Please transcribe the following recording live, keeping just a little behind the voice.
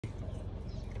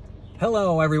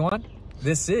Hello everyone,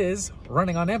 this is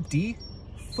Running on Empty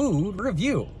Food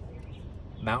Review.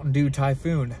 Mountain Dew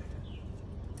Typhoon.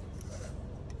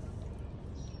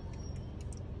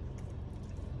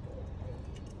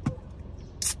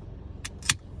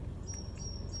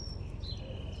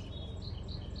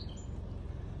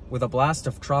 With a blast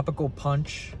of tropical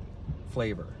punch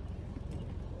flavor.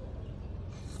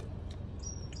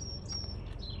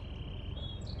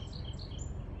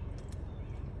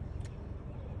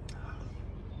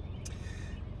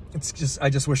 I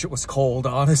just wish it was cold,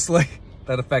 honestly.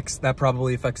 That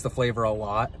probably affects the flavor a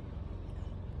lot.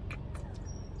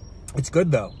 It's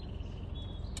good though.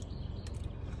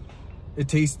 It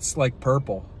tastes like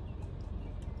purple.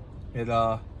 It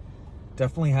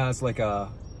definitely has like I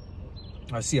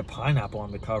see a pineapple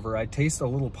on the cover. I taste a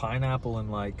little pineapple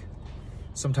and like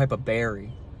some type of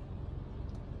berry.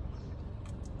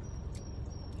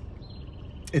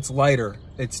 It's lighter.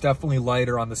 It's definitely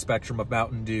lighter on the spectrum of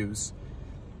Mountain Dews.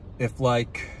 If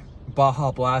like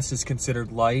Baja Blast is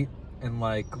considered light and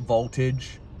like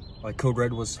Voltage, like Code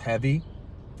Red was heavy,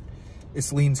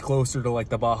 this leans closer to like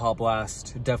the Baja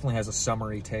Blast. It definitely has a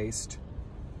summery taste.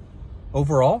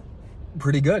 Overall,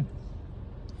 pretty good.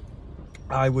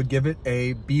 I would give it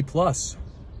a B+.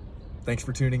 Thanks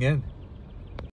for tuning in.